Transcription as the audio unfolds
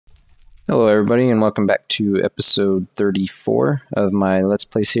Hello everybody and welcome back to episode 34 of my Let's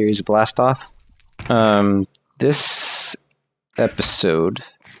Play series of BlastOff. This episode,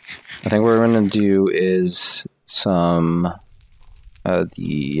 I think what we're going to do is some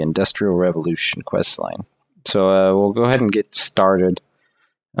the Industrial Revolution questline. So we'll go ahead and get started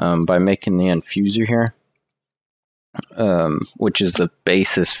by making the infuser here, which is the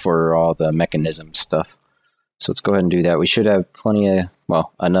basis for all the Mekanism stuff. So let's go ahead and do that. We should have plenty of,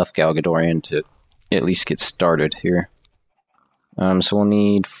 well, enough Galgadorian to at least get started here. So we'll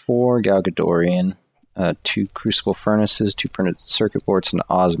need 4 Galgadorian, 2 Crucible Furnaces, 2 printed circuit boards, and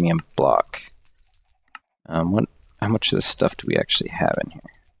an osmium block. How much of this stuff do we actually have in here?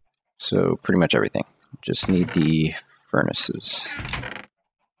 So pretty much everything. Just need the furnaces.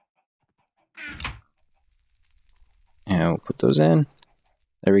 And we'll put those in.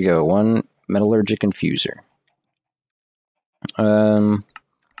 There we go, 1 metallurgic infuser. So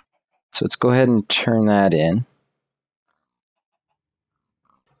let's go ahead and turn that in.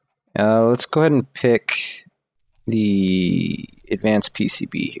 Let's go ahead and pick the advanced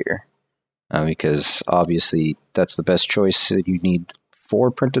PCB here, because obviously that's the best choice. So you need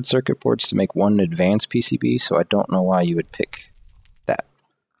 4 printed circuit boards to make 1 advanced PCB, so I don't know why you would pick that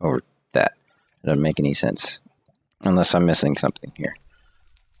over that. It doesn't make any sense, unless I'm missing something here.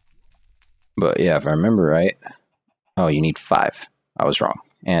 But yeah, if I remember right, oh, you need 5. I was wrong.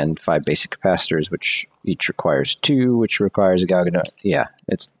 And 5 basic capacitors, which each requires 2, which requires a Galgadorian. Yeah,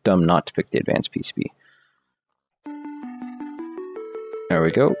 it's dumb not to pick the advanced PCB. There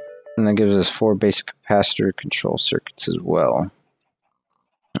we go. And that gives us 4 basic capacitor control circuits as well.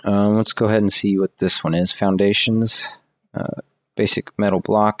 Let's go ahead and see what this one is. Foundations, basic metal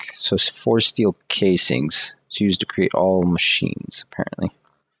block. So 4 steel casings. It's used to create all machines, apparently.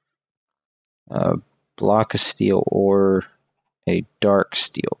 Block of steel or a dark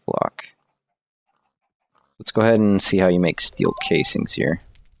steel block. Let's go ahead and see how you make steel casings here.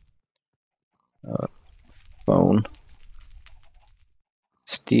 Bone.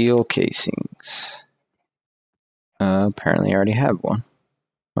 Steel casings. Apparently I already have one.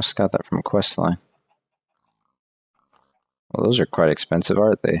 Must have got that from a quest line. Well, those are quite expensive,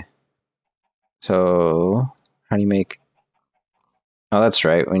 aren't they? So, how do you make... Oh, that's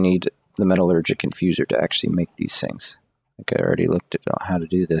right, we need the metallurgic infuser to actually make these things. I think I already looked at how to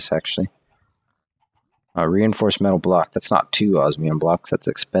do this, actually. Reinforced metal block. That's not 2 osmium blocks. That's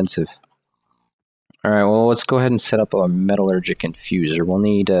expensive. Alright, well, let's go ahead and set up a metallurgic infuser. We'll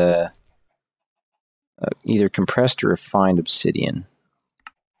need either compressed or refined obsidian.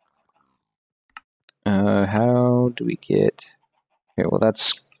 How do we get... Okay, well,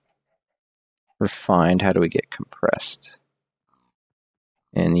 that's refined. How do we get compressed?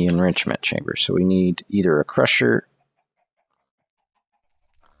 In the enrichment chamber. So we need either a crusher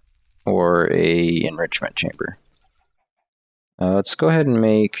or a enrichment chamber. Let's go ahead and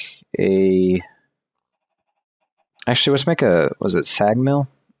make a... Actually, let's make a... Was it sag mill?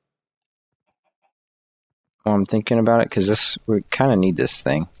 While I'm thinking about it, because we kind of need this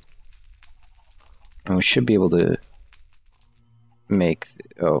thing. And we should be able to make...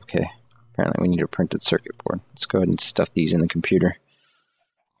 Oh, okay. Apparently we need a printed circuit board. Let's go ahead and stuff these in the computer.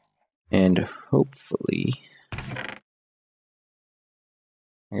 And hopefully...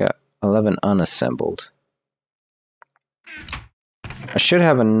 I got 11 unassembled. I should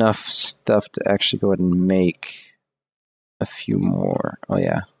have enough stuff to actually go ahead and make a few more. Oh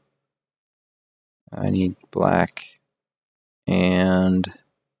yeah. I need black. And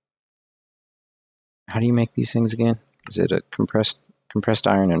how do you make these things again? Is it a compressed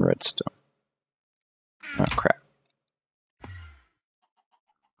iron and redstone? Oh crap.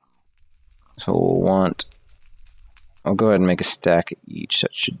 So we'll want... I'll go ahead and make a stack of each.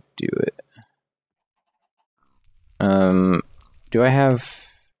 That should do it. Do I have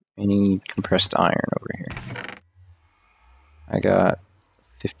any compressed iron over here? I got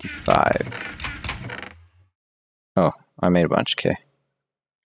 55. Oh, I made a bunch, okay.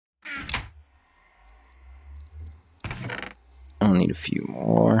 I'll need a few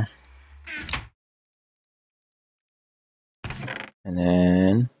more. And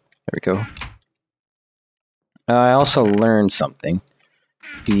then, there we go. I also learned something.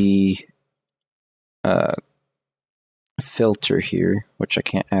 The filter here, which I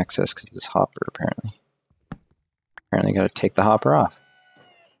can't access because it's hopper apparently. Apparently got to take the hopper off.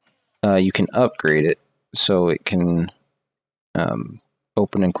 You can upgrade it so it can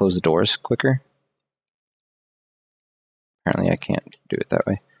open and close the doors quicker. Apparently I can't do it that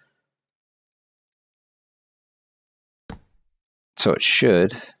way. So it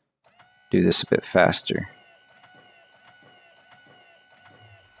should do this a bit faster.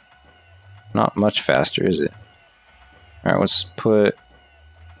 Not much faster, is it? Alright, let's put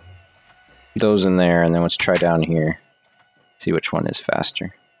those in there, and then let's try down here. See which one is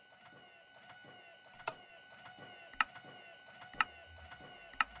faster.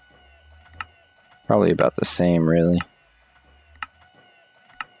 Probably about the same, really.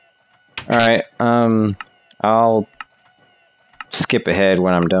 Alright, I'll skip ahead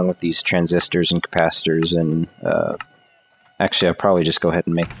when I'm done with these transistors and capacitors, and actually I'll probably just go ahead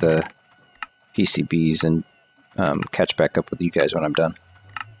and make the PCBs and catch back up with you guys when I'm done.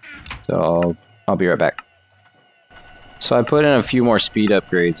 So I'll be right back. So I put in a few more speed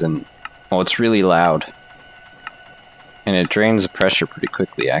upgrades, and well, it's really loud. And it drains the pressure pretty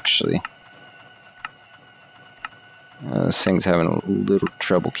quickly, actually. This thing's having a little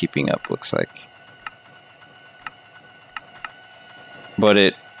trouble keeping up, looks like. But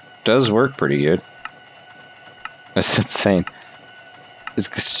it does work pretty good. That's insane.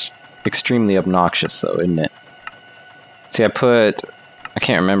 It's extremely obnoxious, though, isn't it? See, I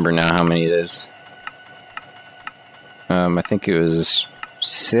can't remember now how many it is. I think it was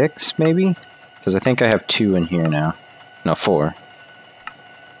 6, maybe? Because I think I have 2 in here now. No, 4.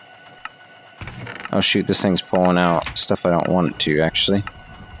 Oh shoot, this thing's pulling out stuff I don't want it to, actually.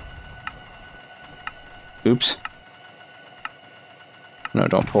 Oops. No,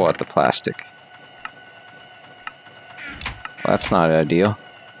 don't pull out the plastic. Well, that's not ideal.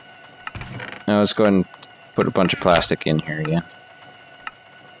 Now let's go ahead and put a bunch of plastic in here again.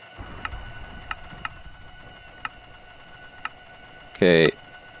 Okay,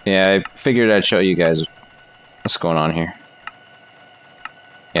 yeah, I figured I'd show you guys what's going on here.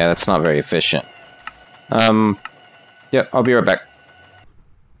 Yeah, that's not very efficient. Yeah, I'll be right back.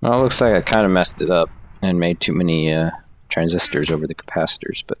 Well, it looks like I kind of messed it up and made too many transistors over the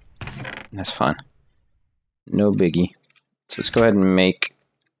capacitors, but that's fine. No biggie. So let's go ahead and make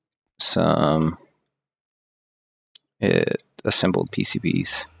some assembled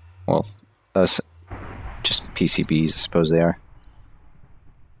PCBs. Well, just PCBs, I suppose they are.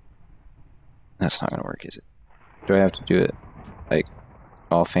 That's not going to work, is it? Do I have to do it, like,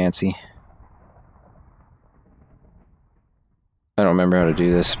 all fancy? I don't remember how to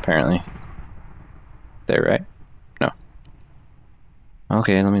do this, apparently. There, right? No.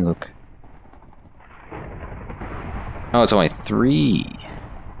 Okay, let me look. Oh, it's only 3.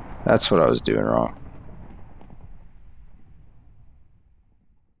 That's what I was doing wrong.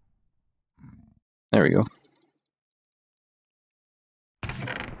 There we go.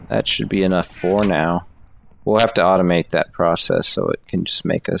 That should be enough for now. We'll have to automate that process so it can just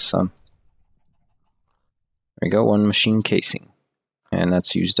make us some. There we go, 1 machine casing. And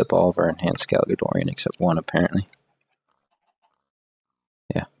that's used up all of our enhanced Calgadorian except 1, apparently.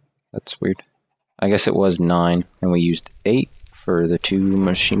 Yeah, that's weird. I guess it was 9, and we used 8 for the 2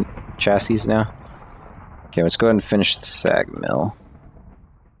 machine chassis now. Okay, let's go ahead and finish the sag mill.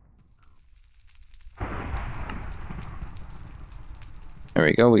 There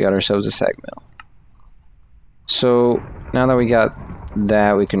we go, we got ourselves a sag mill. So, now that we got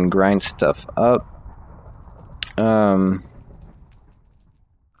that, we can grind stuff up.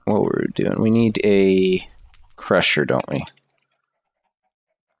 What we're doing, we need a crusher, don't we?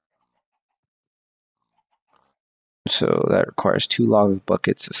 So that requires 2 lava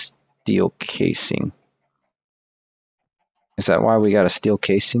buckets, a steel casing. Is that why we got a steel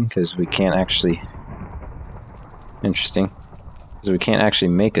casing? Because we can't actually... Interesting. Because we can't actually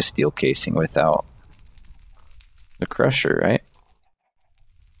make a steel casing without the crusher, right?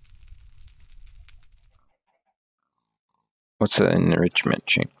 What's an enrichment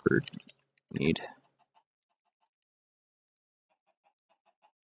chamber need?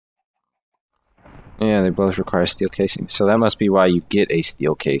 Yeah, they both require steel casing. So that must be why you get a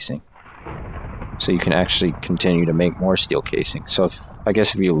steel casing. So you can actually continue to make more steel casing. So I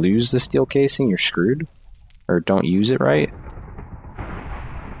guess if you lose the steel casing, you're screwed? Or don't use it right?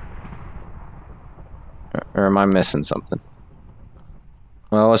 Or am I missing something?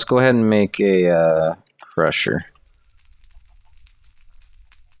 Well, let's go ahead and make a crusher.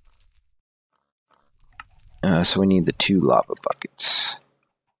 So we need the 2 lava buckets.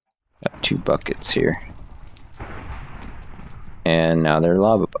 Got 2 buckets here. And now they're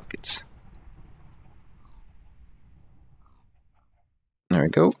lava buckets. There we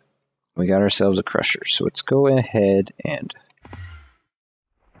go. We got ourselves a crusher. So let's go ahead and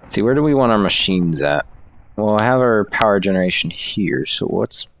see, where do we want our machines at? Well, I have our power generation here, so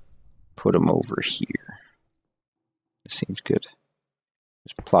let's put them over here. This seems good.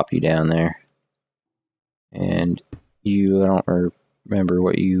 Just plop you down there. And you, I don't remember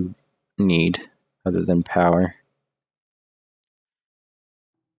what you need other than power.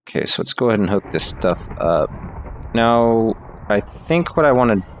 Okay, so let's go ahead and hook this stuff up. Now, I think what I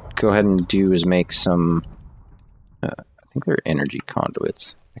want to go ahead and do is make some... I think they're energy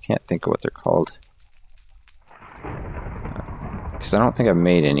conduits. I can't think of what they're called. Because I don't think I've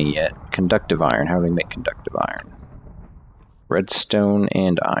made any yet. Conductive iron. How do we make conductive iron? Redstone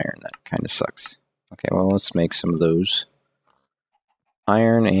and iron. That kind of sucks. Okay, well, let's make some of those.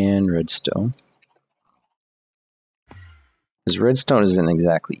 Iron and redstone. Because redstone isn't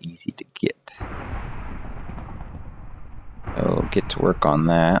exactly easy to get. So get to work on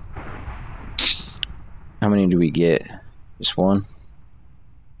that. How many do we get? Just one?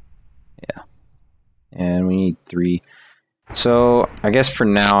 Yeah. And we need 3. So I guess for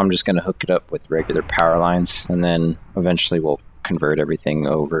now I'm just going to hook it up with regular power lines, and then eventually we'll convert everything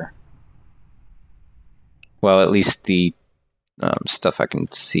over. Well, at least the stuff I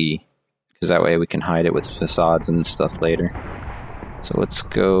can see, because that way we can hide it with facades and stuff later. So let's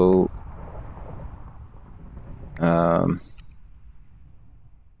go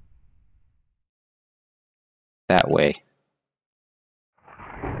that way.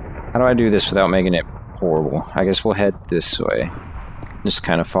 How do I do this without making it horrible? I guess we'll head this way. Just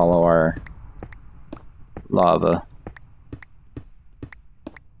kind of follow our lava.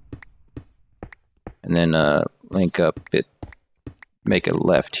 And then link up it, make a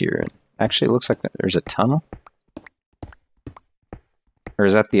left here. Actually, it looks like there's a tunnel. Or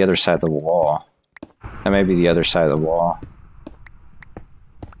is that the other side of the wall? That may be the other side of the wall.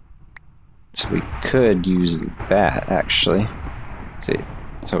 So we could use that, actually. Let's see,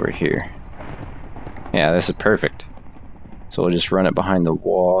 it's over here. Yeah, this is perfect. So we'll just run it behind the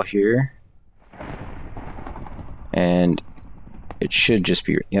wall here. And it should just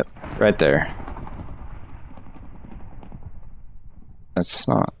be, yep, right there. That's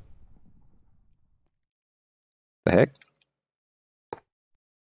not... The heck?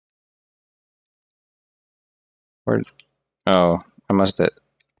 Where? Oh, I must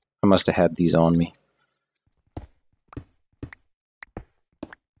have had these on me.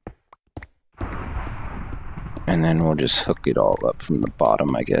 And then we'll just hook it all up from the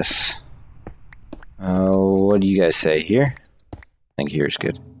bottom, I guess. What do you guys say here? I think here's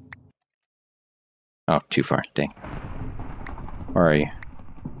good. Oh, too far. Dang. Where are you?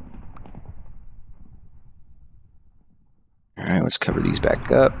 Alright, let's cover these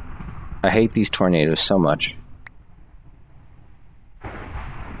back up. I hate these tornadoes so much.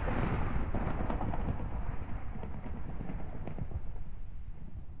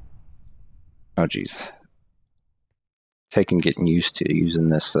 Oh, jeez. Taking getting used to using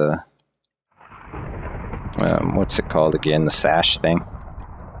this, what's it called again? The sash thing.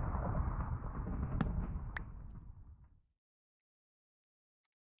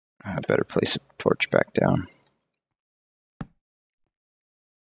 I better place a torch back down.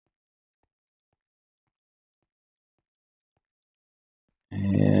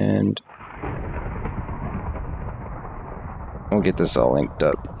 And we'll get this all linked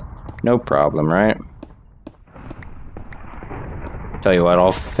up. No problem, right? Tell you what,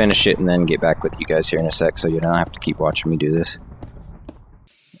 I'll finish it and then get back with you guys here in a sec so you don't have to keep watching me do this.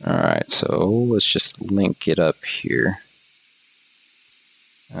 Alright, so let's just link it up here.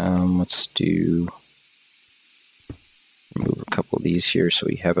 Let's do... Remove a couple of these here so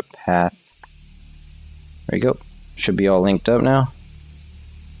we have a path. There you go. Should be all linked up now.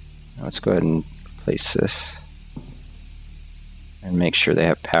 Let's go ahead and place this. And make sure they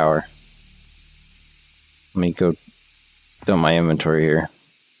have power. Let me go dump my inventory here.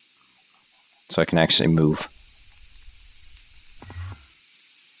 So I can actually move.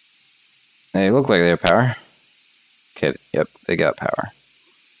 They look like they have power. Okay, yep, they got power.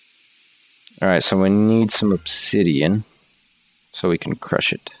 Alright, so we need some obsidian so we can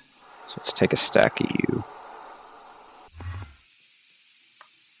crush it. So let's take a stack of you.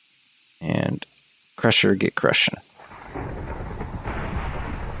 And crusher, get crushing.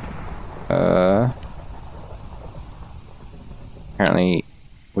 Apparently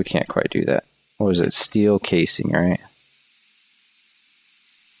we can't quite do that. What was it? Steel casing, right?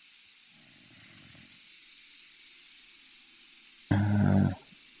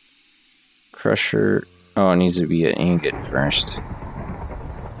 Crusher. Oh, it needs to be an ingot first.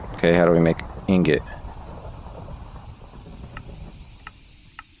 Okay, how do we make ingot?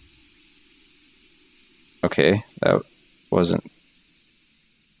 Okay, that wasn't...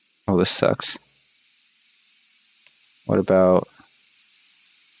 Oh, this sucks. What about...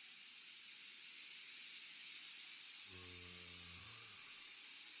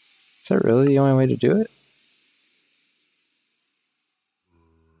 Is that really the only way to do it?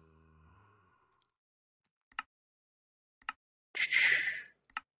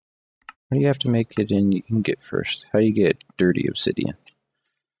 What do you have to make it in? You can get first. How do you get dirty obsidian?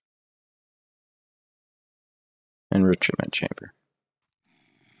 Enrichment chamber.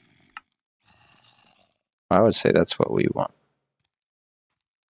 I would say that's what we want.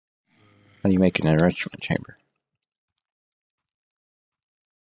 How do you make an enrichment chamber?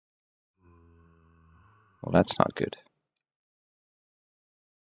 Well, that's not good.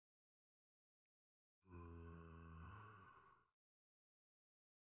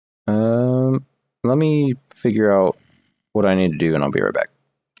 Let me figure out what I need to do and I'll be right back.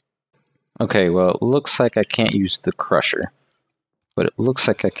 Okay, well, it looks like I can't use the crusher, but it looks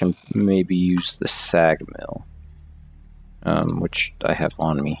like I can maybe use the sag mill, which I have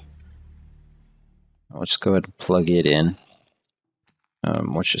on me. I'll just go ahead and plug it in.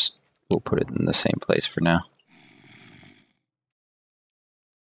 We'll put it in the same place for now.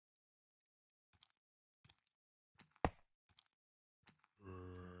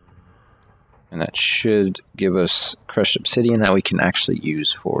 And that should give us crushed obsidian that we can actually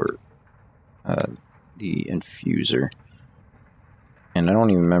use for the infuser. And I don't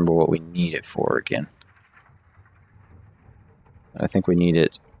even remember what we need it for again. I think we need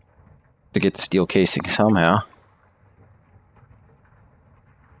it to get the steel casing somehow.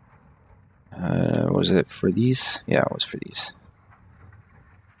 Was it for these? Yeah, it was for these.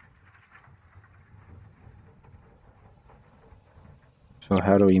 So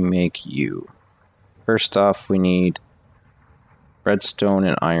how do we make you? First off, we need redstone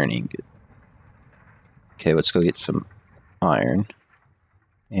and iron ingot. Okay, let's go get some iron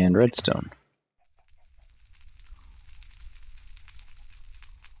and redstone.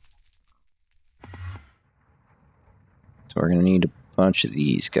 So we're going to need a bunch of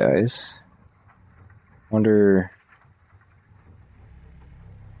these guys. Wonder...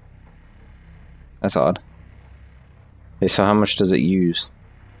 That's odd. Okay, so how much does it use?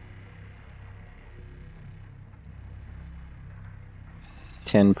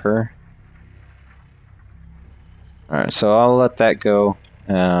 $10 per. Alright, so I'll let that go.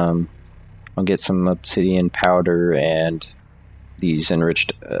 I'll get some obsidian powder and these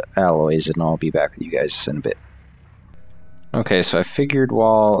enriched alloys, and I'll be back with you guys in a bit. Okay, so I figured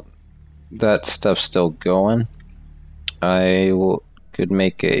while that stuff's still going, could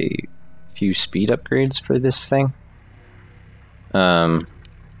make a few speed upgrades for this thing.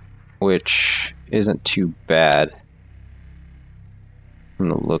 Which isn't too bad from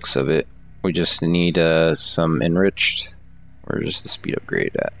the looks of it. We just need some enriched. Where's just the speed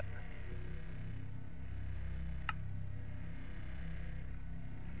upgrade at?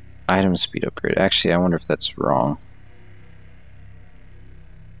 Item speed upgrade. Actually, I wonder if that's wrong.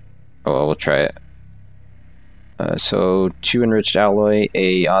 Oh, well, we'll try it. So 2 enriched alloy,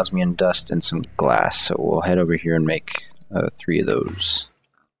 a osmium dust, and some glass. So we'll head over here and make 3 of those.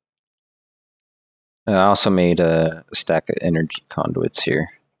 I also made a stack of energy conduits here.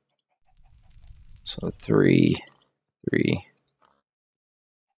 So 3, 3.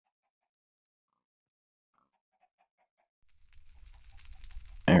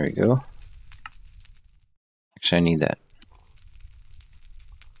 There we go. Actually, I need that.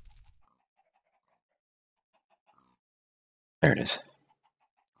 There it is.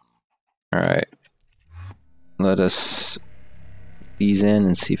 Alright. Let us put these in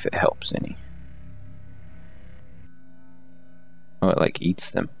and see if it helps any. Oh, it like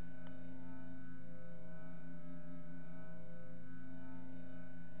eats them.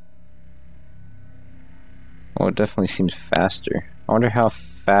 Oh, it definitely seems faster. I wonder how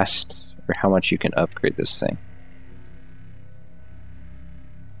fast or how much you can upgrade this thing.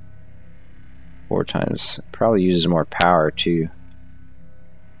 4 times. It probably uses more power too.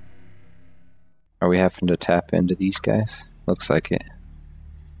 Are we having to tap into these guys? Looks like it.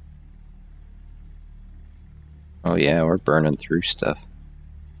 Oh yeah, we're burning through stuff.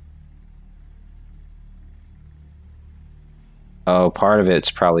 Oh, part of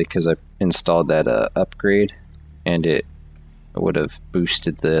it's probably because I installed that upgrade, and it would have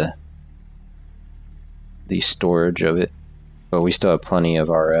boosted the storage of it. But we still have plenty of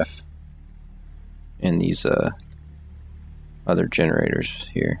RF in these other generators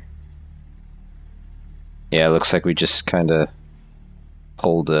here. Yeah, it looks like we just kind of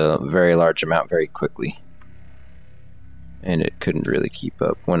pulled a very large amount very quickly, and it couldn't really keep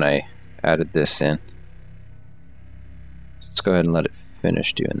up when I added this in. Let's go ahead and let it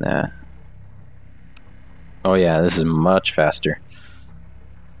finish doing that. Oh yeah, this is much faster.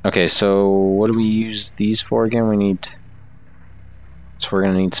 Okay, so what do we use these for again? So we're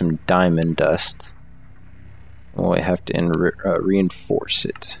gonna need some diamond dust. Well, we have to reinforce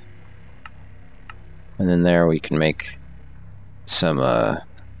it. And then there we can make some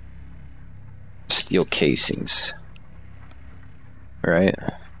steel casings, right?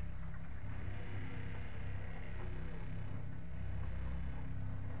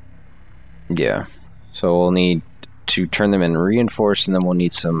 Yeah. So we'll need to turn them in reinforced, and then we'll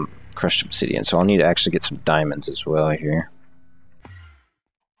need some crushed obsidian. So I'll need to actually get some diamonds as well here.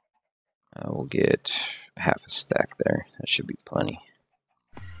 We'll get half a stack there. That should be plenty.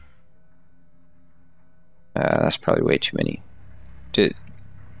 That's probably way too many.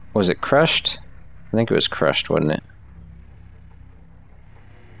 Was it crushed? I think it was crushed, wasn't it?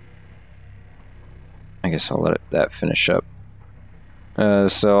 I guess I'll let that finish up.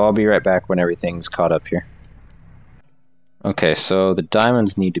 So I'll be right back when everything's caught up here. Okay, so the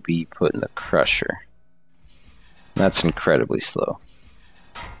diamonds need to be put in the crusher. That's incredibly slow.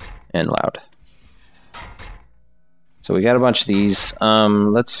 And loud. So we got a bunch of these.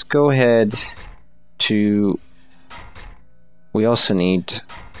 Let's go ahead to... We also need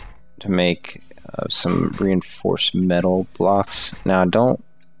to make some reinforced metal blocks. Now, I don't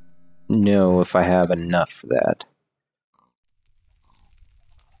know if I have enough for that.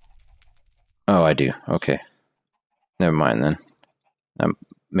 Oh, I do. Okay. Never mind then. I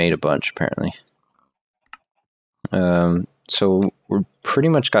made a bunch, apparently. So we're pretty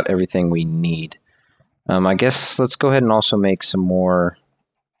much got everything we need. I guess let's go ahead and also make some more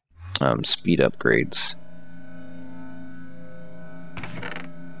speed upgrades.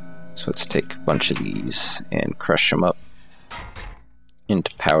 So let's take a bunch of these and crush them up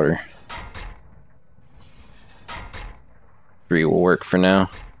into powder. 3 will work for now.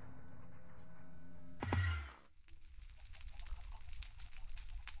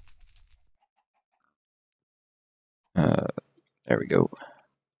 There we go.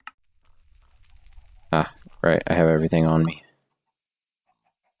 Ah, right, I have everything on me.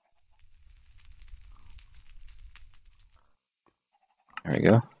 There we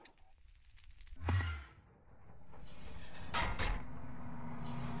go.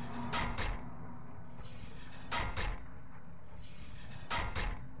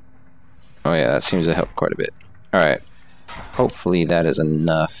 Oh yeah, that seems to help quite a bit. Alright, hopefully that is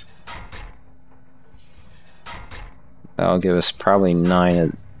enough. That'll give us probably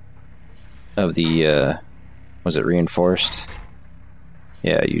 9 of the, was it reinforced?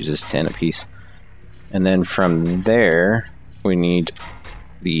 Yeah, it uses 10 apiece. And then from there, we need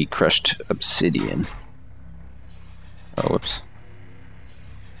the crushed obsidian. Oh, whoops.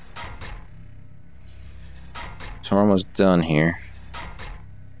 So we're almost done here.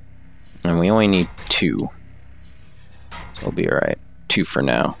 And we only need 2. So we'll be alright. 2 for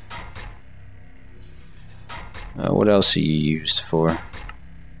now. What else are you used for?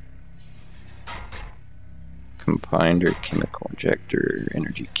 Combiner, chemical injector,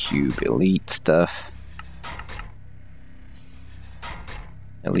 energy cube, elite stuff.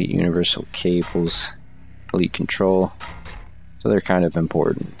 Elite universal cables, elite control. So they're kind of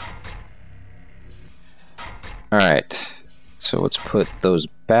important. Alright, so let's put those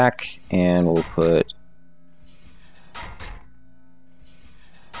back, and we'll put...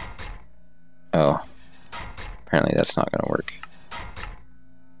 Oh, apparently that's not going to work.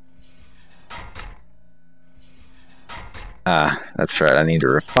 Ah, that's right, I need to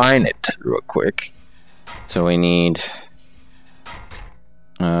refine it real quick. So we need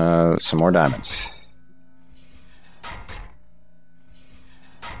some more diamonds.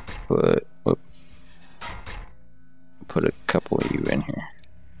 Put a couple of you in here.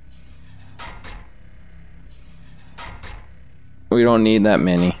 We don't need that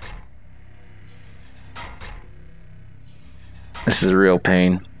many. This is a real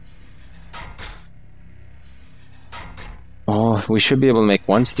pain. Oh, we should be able to make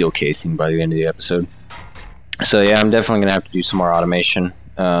 1 steel casing by the end of the episode. So yeah, I'm definitely gonna have to do some more automation.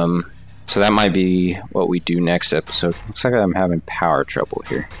 So that might be what we do next episode. Looks like I'm having power trouble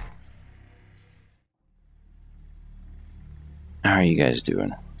here. How are you guys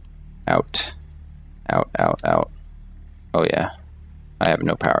doing? Out. Out, out, out. Oh yeah. I have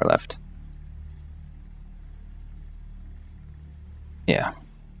no power left. Yeah.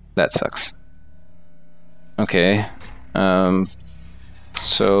 That sucks. Okay.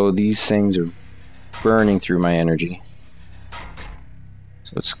 So these things are burning through my energy.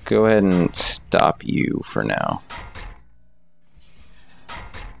 So let's go ahead and stop you for now.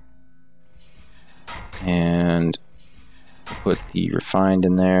 And put the refined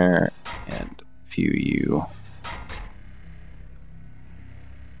in there and a few you.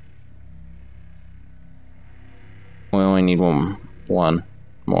 We only need one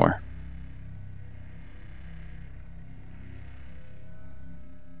more.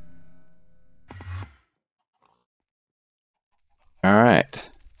 Alright,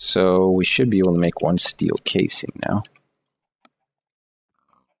 So we should be able to make one steel casing now.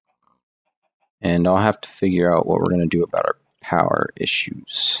 And I'll have to figure out what we're going to do about our power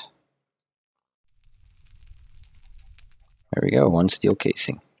issues. There we go, one steel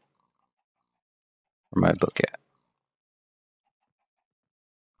casing. Where's my book at?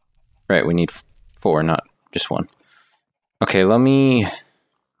 Right, we need 4, not just 1. Okay, let me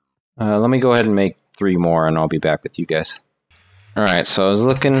go ahead and make 3 more, and I'll be back with you guys. All right, so I was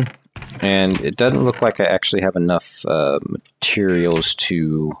looking, and it doesn't look like I actually have enough materials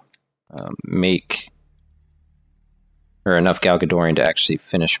to make, or enough Galgadorian to actually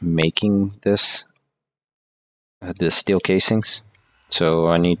finish making this, the steel casings. So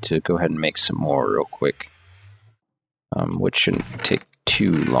I need to go ahead and make some more real quick, which shouldn't take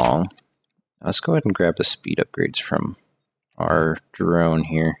too long. Let's go ahead and grab the speed upgrades from our drone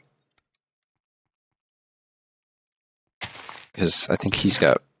here, because I think he's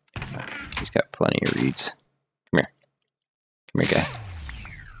got plenty of reads. Come here, guy.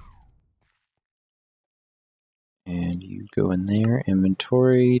 And you go in there,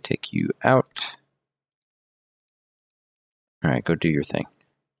 inventory, take you out. All right, go do your thing.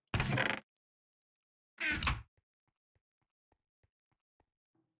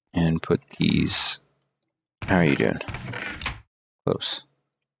 And put these. How are you doing? Close.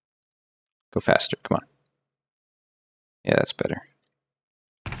 Go faster, come on. Yeah, that's better.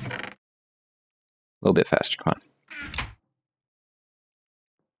 A little bit faster, come on.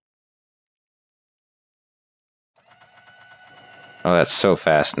 Oh, that's so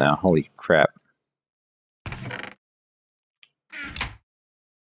fast now. Holy crap.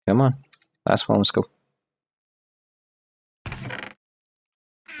 Come on. Last one, let's go.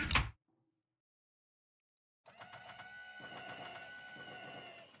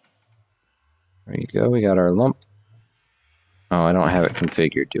 There you go, we got our lump. Oh, I don't have it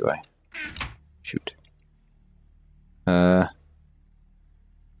configured, do I? Shoot. Alright,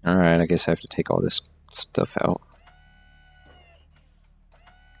 I guess I have to take all this stuff out.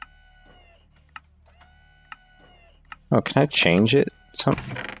 Oh, can I change it? Huh.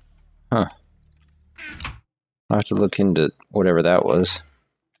 I'll have to look into whatever that was.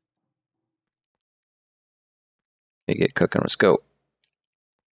 Okay, get cooking, let's go.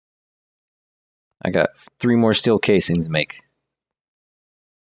 I got 3 more steel casings to make.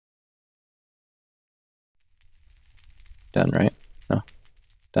 Done, right? No?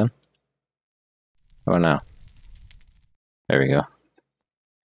 Done? Oh, no. There we go.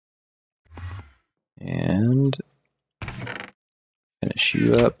 And finish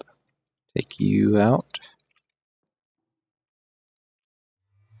you up. Take you out.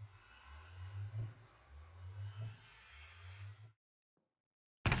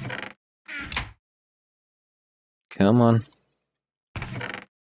 Come on.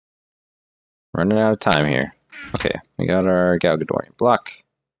 Running out of time here. Okay, we got our Galgadorian block.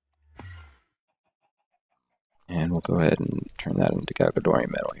 And we'll go ahead and turn that into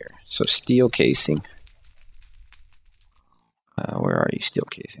Galgadorian metal here. So steel casing. Where are you, steel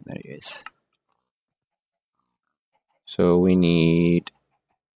casing? There he is. So we need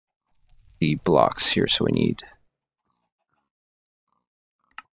the blocks here. So we need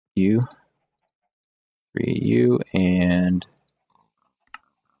you, 3 AU, and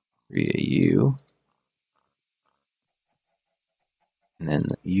 3 AU. And then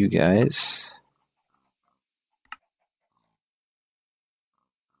you guys.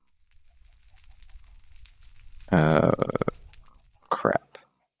 Crap.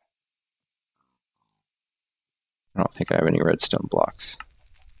 I don't think I have any redstone blocks.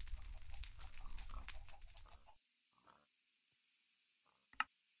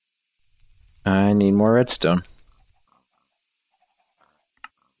 I need more redstone.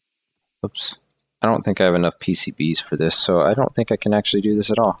 Oops. I don't think I have enough PCBs for this, so I don't think I can actually do this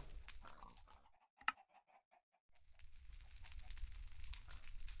at all.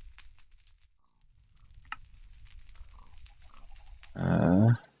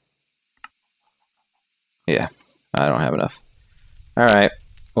 Yeah, I don't have enough. Alright,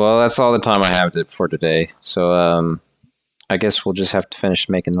 well that's all the time I have for today, so I guess we'll just have to finish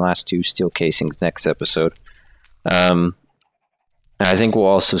making the last 2 steel casings next episode. And I think we'll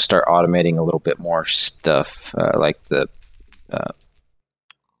also start automating a little bit more stuff, like the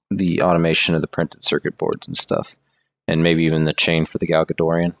automation of the printed circuit boards and stuff, and maybe even the chain for the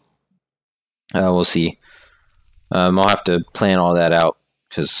Galgadorian. We'll see. I'll have to plan all that out,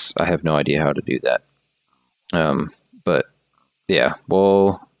 because I have no idea how to do that. But yeah,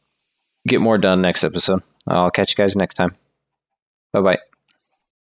 we'll get more done next episode. I'll catch you guys next time. Bye-bye.